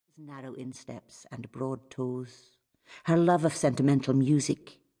narrow insteps and broad toes, her love of sentimental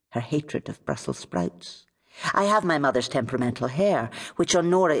music, her hatred of Brussels sprouts. I have my mother's temperamental hair, which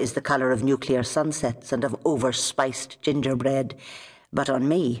on Nora is the colour of nuclear sunsets and of over-spiced gingerbread, but on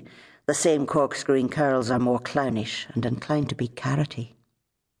me the same corkscrewing curls are more clownish and inclined to be carroty.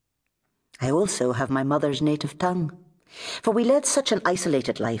 I also have my mother's native tongue, for we led such an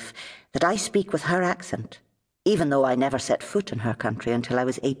isolated life that I speak with her accent, even though I never set foot in her country until I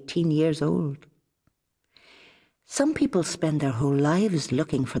was 18 years old. Some people spend their whole lives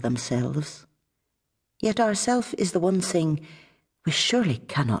looking for themselves, yet ourself is the one thing we surely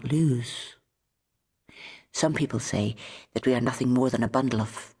cannot lose. Some people say that we are nothing more than a bundle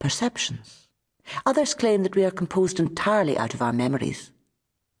of perceptions. Others claim that we are composed entirely out of our memories.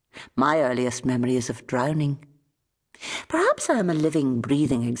 My earliest memory is of drowning. Perhaps I am a living,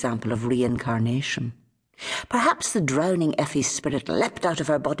 breathing example of reincarnation. Perhaps the drowning Effie's spirit leapt out of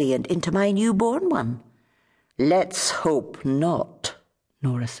her body and into my newborn one. Let's hope not,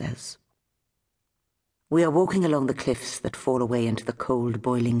 Nora says. We are walking along the cliffs that fall away into the cold,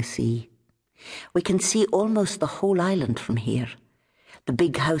 boiling sea. We can see almost the whole island from here. The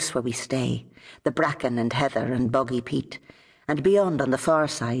big house where we stay, the bracken and heather and boggy peat, and beyond on the far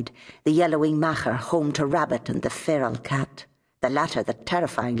side, the yellowing macher home to rabbit and the feral cat, the latter the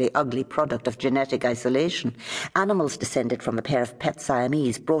terrifyingly ugly product of genetic isolation, animals descended from a pair of pet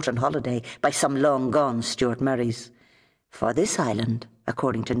Siamese brought on holiday by some long-gone Stuart Murrays. For this island,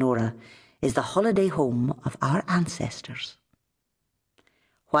 according to Nora, is the holiday home of our ancestors.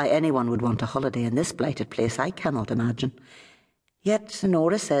 Why anyone would want a holiday in this blighted place, I cannot imagine. Yet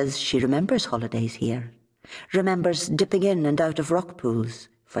Nora says she remembers holidays here, remembers dipping in and out of rock pools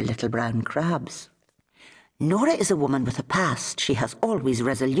for little brown crabs. Nora is a woman with a past she has always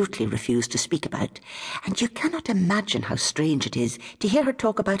resolutely refused to speak about, and you cannot imagine how strange it is to hear her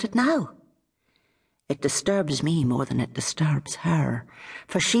talk about it now. It disturbs me more than it disturbs her,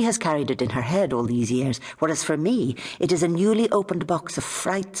 for she has carried it in her head all these years, whereas for me it is a newly opened box of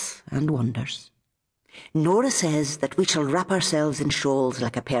frights and wonders. Nora says that we shall wrap ourselves in shawls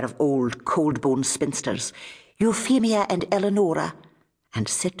like a pair of old, cold-boned spinsters, Euphemia and Eleonora, and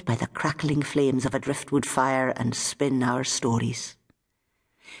sit by the crackling flames of a driftwood fire and spin our stories.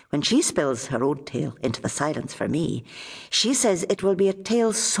 When she spills her own tale into the silence for me, she says it will be a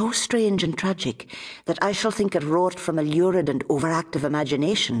tale so strange and tragic that I shall think it wrought from a lurid and overactive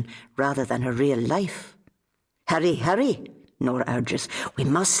imagination rather than her real life. Hurry, hurry, Nora urges. We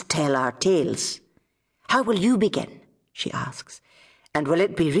must tell our tales. How will you begin? She asks. And will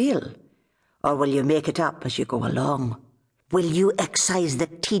it be real? Or will you make it up as you go along? Will you excise the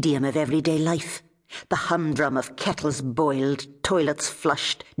tedium of everyday life? The humdrum of kettles boiled, toilets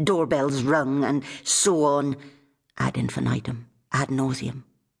flushed, doorbells rung, and so on, ad infinitum, ad nauseum.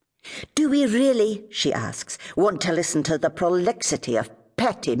 Do we really, she asks, want to listen to the prolixity of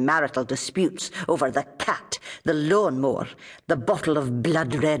petty marital disputes over the cat, the lawnmower, the bottle of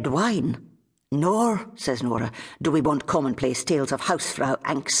blood-red wine? Nor, says Nora, do we want commonplace tales of housefrau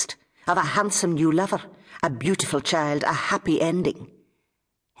angst, of a handsome new lover, a beautiful child, a happy ending.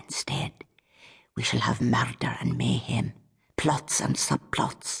 Instead, we shall have murder and mayhem, plots and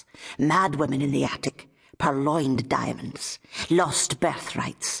subplots, mad women in the attic, purloined diamonds, lost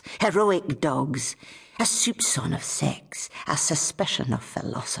birthrights, heroic dogs, a soupçon of sex, a suspicion of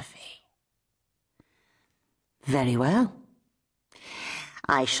philosophy. Very well.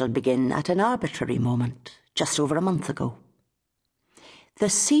 I shall begin at an arbitrary moment, just over a month ago. The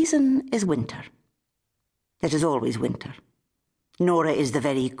season is winter. It is always winter. Nora is the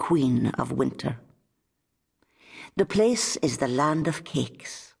very queen of winter. The place is the land of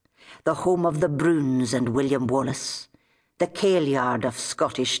cakes, the home of the Bruns and William Wallace, the Kailyard of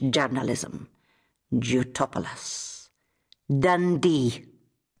Scottish journalism, Jutopolis, Dundee.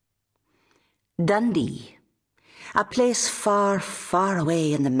 Dundee, a place far, far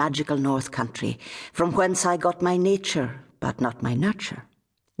away in the magical North Country, from whence I got my nature, but not my nurture.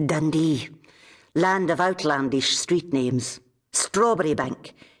 Dundee, land of outlandish street names, Strawberry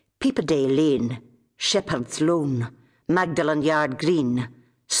Bank, Peepaday Lane, Shepherd's Loan, Magdalen Yard Green,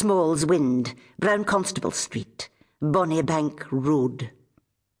 Small's Wynd, Brown Constable Street, Bonnybank Road.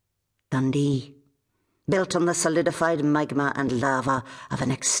 Dundee, built on the solidified magma and lava of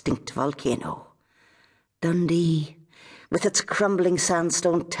an extinct volcano. Dundee, with its crumbling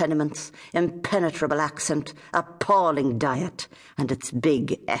sandstone tenements, impenetrable accent, appalling diet, and its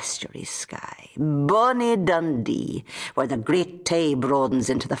big estuary sky. Bonny Dundee, where the Great Tay broadens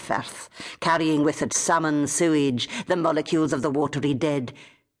into the Firth, carrying with it salmon sewage, the molecules of the watery dead,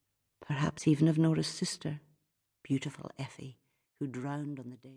 perhaps even of Nora's sister, beautiful Effie, who drowned on the day.